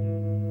attack.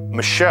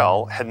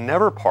 Michelle had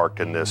never parked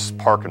in this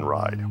park and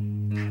ride.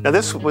 Now,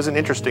 this was an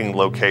interesting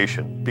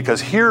location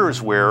because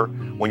here's where,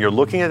 when you're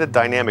looking at the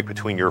dynamic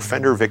between your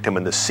offender victim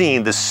and the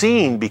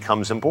scene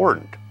becomes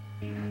important.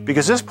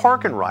 Because this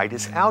park and ride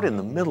is out in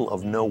the middle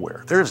of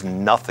nowhere. There's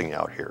nothing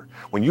out here.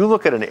 When you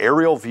look at an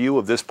aerial view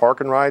of this park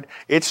and ride,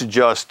 it's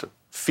just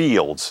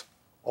fields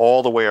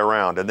all the way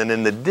around. And then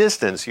in the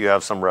distance, you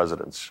have some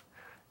residents.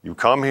 You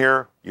come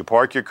here, you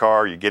park your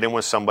car, you get in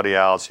with somebody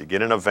else, you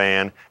get in a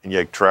van, and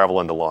you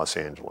travel into Los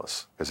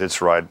Angeles because it's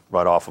right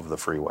off of the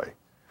freeway.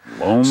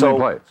 Lonely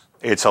place.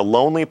 It's a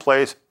lonely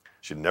place.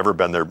 She'd never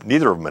been there.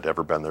 Neither of them had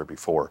ever been there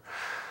before.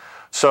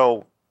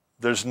 So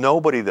there's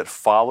nobody that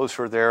follows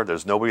her there.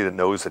 There's nobody that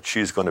knows that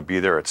she's going to be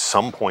there at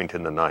some point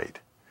in the night.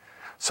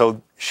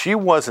 So she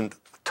wasn't a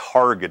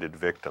targeted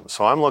victim.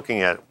 So I'm looking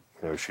at,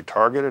 is she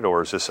targeted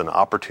or is this an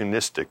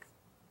opportunistic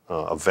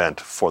event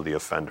for the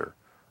offender?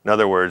 In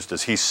other words,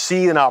 does he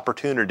see an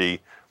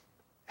opportunity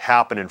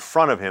happen in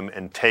front of him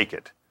and take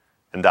it?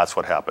 And that's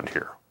what happened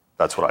here.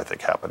 That's what I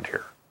think happened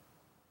here.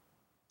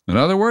 In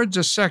other words,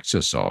 a sex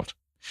assault.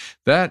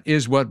 That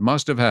is what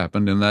must have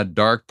happened in that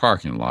dark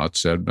parking lot,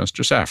 said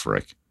Mr.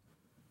 Safaric.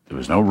 There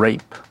was no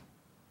rape.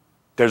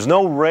 There's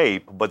no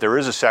rape, but there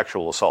is a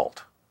sexual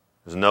assault.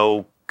 There's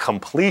no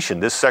completion.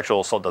 This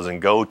sexual assault doesn't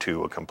go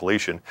to a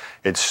completion.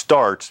 It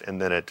starts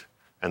and then it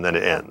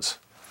ends.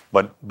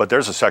 But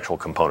there's a sexual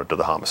component to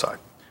the homicide.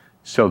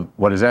 So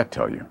what does that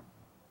tell you?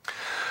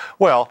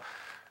 Well,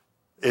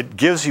 it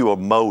gives you a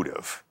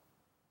motive.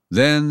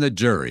 Then the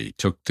jury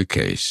took the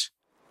case.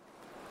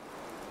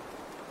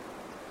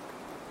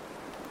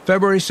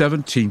 February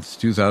 17th,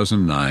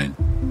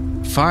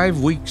 2009,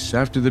 5 weeks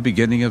after the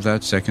beginning of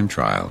that second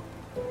trial.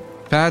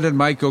 Pat and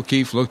Mike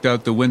O'Keefe looked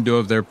out the window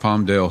of their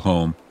Palmdale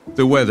home.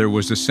 The weather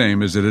was the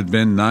same as it had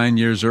been 9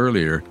 years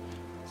earlier,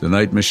 the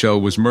night Michelle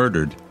was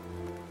murdered.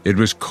 It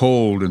was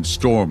cold and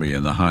stormy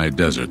in the high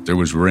desert. There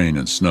was rain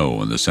and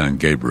snow in the San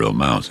Gabriel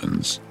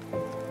Mountains.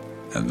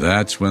 And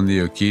that's when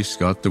the O'Keefes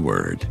got the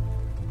word.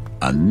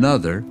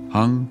 Another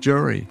hung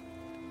jury.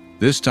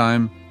 This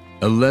time,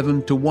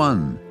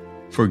 11-1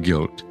 for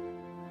guilt.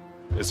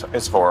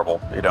 It's horrible,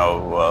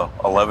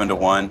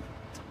 11-1.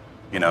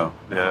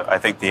 I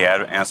think the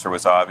answer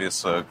was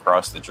obvious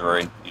across the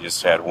jury. You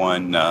just had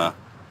one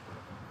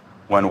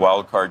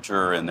wild card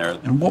juror in there.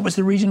 And what was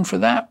the reason for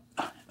that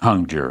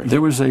hung jury?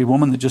 There was a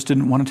woman that just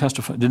didn't want to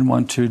testify, didn't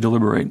want to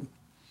deliberate.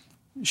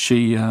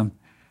 She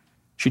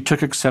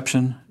took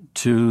exception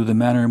to the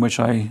manner in which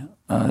I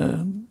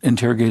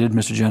interrogated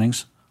Mr.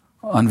 Jennings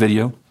on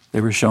video. They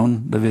were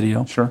shown the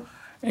video. Sure.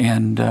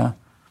 And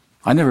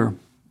I never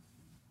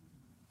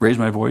raised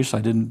my voice.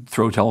 I didn't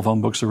throw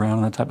telephone books around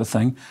and that type of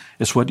thing.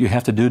 It's what you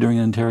have to do during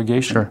an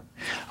interrogation. Sure.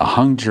 A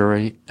hung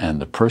jury,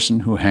 and the person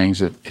who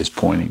hangs it is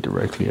pointing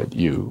directly at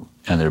you.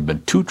 And there have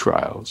been 2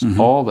 trials.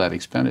 Mm-hmm. All that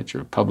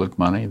expenditure, public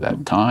money,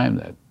 that time,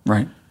 that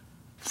right.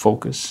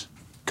 focus,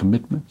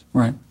 commitment.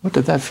 Right. What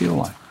did that feel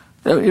like?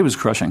 It was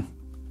crushing.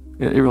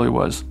 It really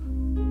was.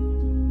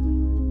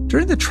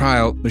 During the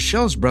trial,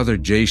 Michelle's brother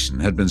Jason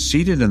had been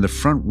seated in the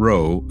front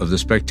row of the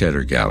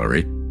spectator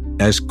gallery,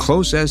 as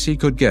close as he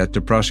could get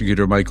to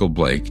Prosecutor Michael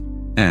Blake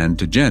and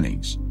to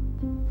Jennings.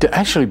 To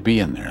actually be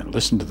in there and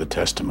listen to the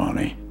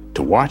testimony,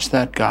 to watch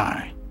that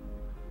guy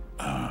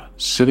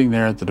sitting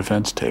there at the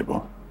defense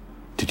table,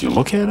 did you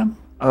look at him?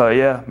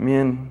 Yeah, me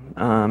and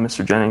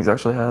Mr. Jennings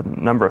actually had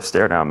a number of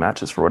stare-down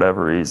matches for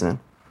whatever reason,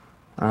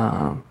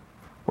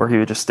 where he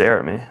would just stare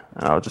at me,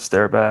 and I would just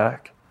stare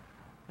back,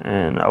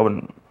 and I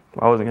wasn't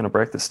going to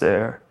break the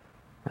stare,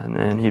 and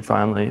then he'd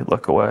finally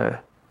look away,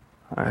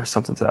 or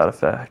something to that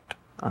effect.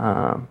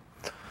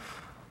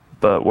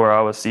 But where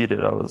I was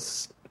seated, I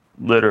was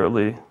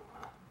literally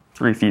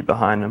 3 feet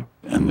behind him.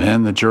 And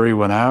then the jury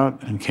went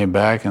out and came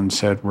back and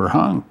said, we're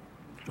hung.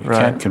 We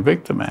can't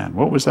convict the man.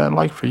 What was that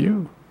like for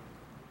you?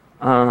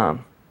 Well,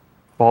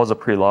 I was a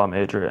pre-law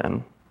major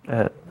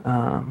at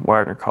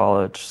Wagner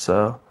College,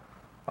 so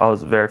I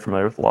was very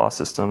familiar with the law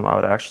system. I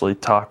would actually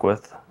talk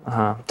with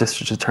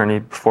district attorney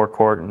before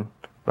court and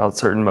about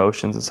certain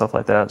motions and stuff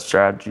like that,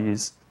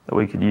 strategies that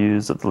we could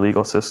use of the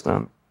legal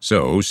system.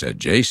 So, said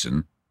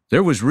Jason,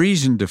 there was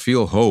reason to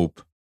feel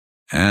hope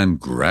and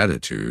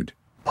gratitude.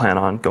 Plan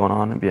on going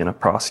on and being a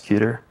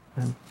prosecutor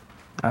and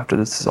after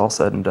this is all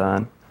said and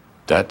done.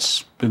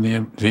 That's been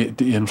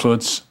the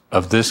influence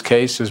of this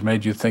case has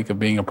made you think of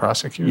being a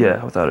prosecutor?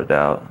 Yeah, without a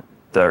doubt.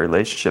 The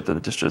relationship that the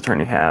district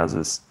attorney has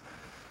is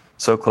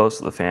so close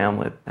to the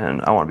family,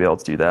 and I want to be able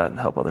to do that and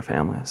help other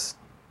families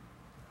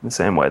the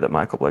same way that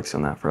Michael Blake's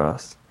done that for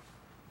us.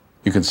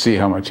 You can see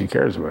how much he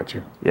cares about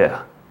you.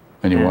 Yeah.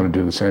 And you want to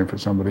do the same for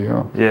somebody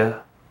else. Yeah,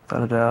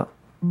 without a doubt.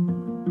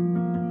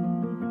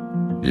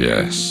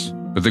 Yes,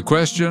 but the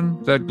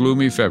question that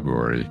gloomy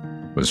February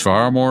was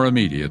far more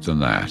immediate than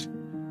that.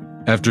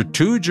 After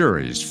 2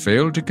 juries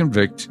failed to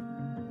convict,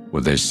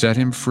 would they set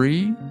him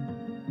free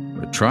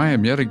or try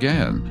him yet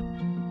again?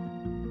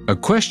 A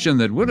question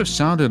that would have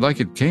sounded like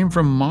it came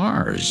from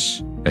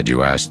Mars had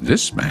you asked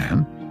this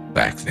man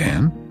back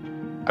then.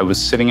 I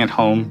was sitting at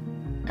home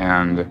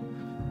and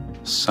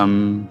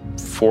some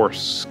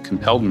force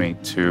compelled me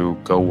to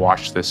go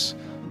watch this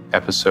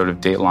episode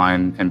of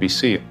Dateline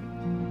NBC.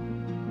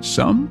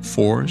 Some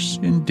force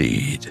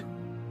indeed.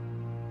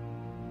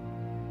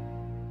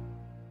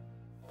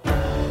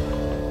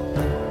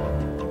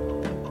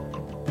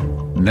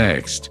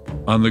 Next,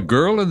 on The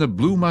Girl in the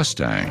Blue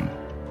Mustang.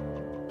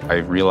 I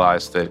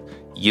realized that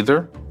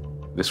either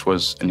this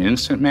was an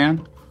innocent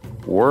man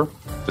or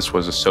this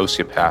was a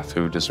sociopath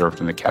who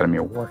deserved an Academy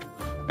Award.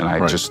 And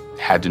I just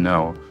had to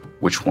know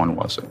which one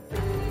was it.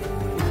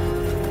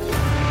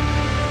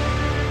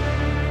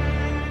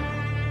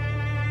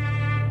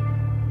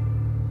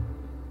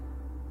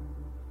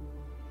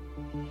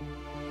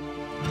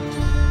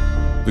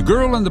 The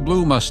Girl in the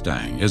Blue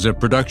Mustang is a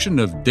production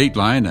of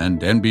Dateline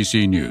and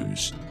NBC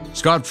News.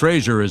 Scott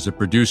Fraser is the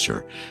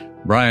producer.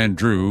 Brian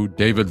Drew,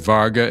 David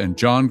Varga, and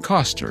John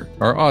Coster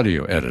are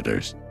audio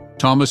editors.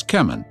 Thomas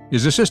Kemen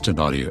is assistant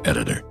audio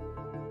editor.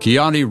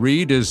 Kiani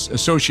Reed is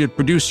associate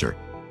producer.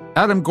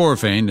 Adam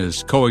Gorfain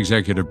is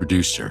co-executive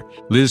producer.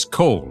 Liz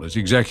Cole is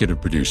executive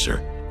producer.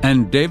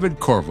 And David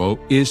Corvo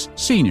is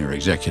senior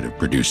executive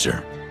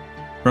producer.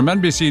 From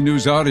NBC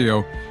News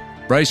Audio,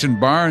 Bryson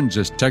Barnes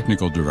is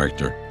technical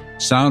director.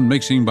 Sound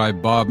mixing by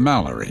Bob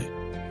Mallory.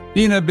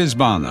 Dina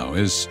Bisbano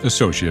is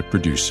associate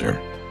producer.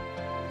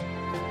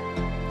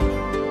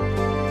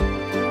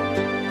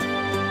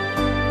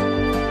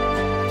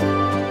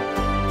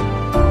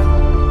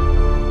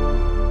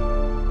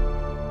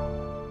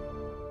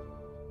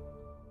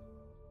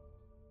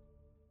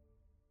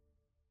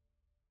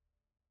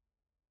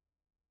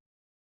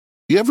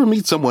 You ever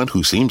meet someone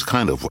who seems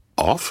kind of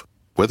off?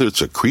 Whether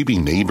it's a creepy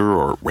neighbor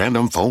or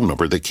random phone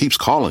number that keeps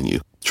calling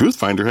you,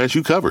 Truthfinder has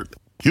you covered.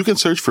 You can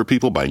search for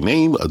people by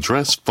name,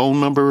 address,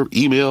 phone number,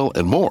 email,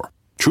 and more.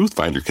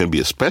 Truthfinder can be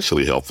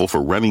especially helpful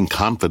for running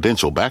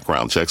confidential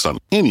background checks on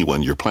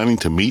anyone you're planning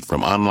to meet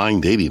from online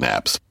dating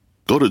apps.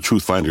 Go to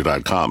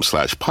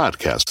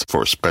truthfinder.com/podcasts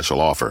for a special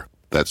offer.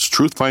 That's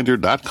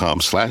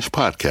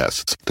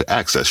truthfinder.com/podcasts to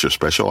access your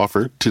special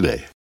offer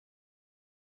today.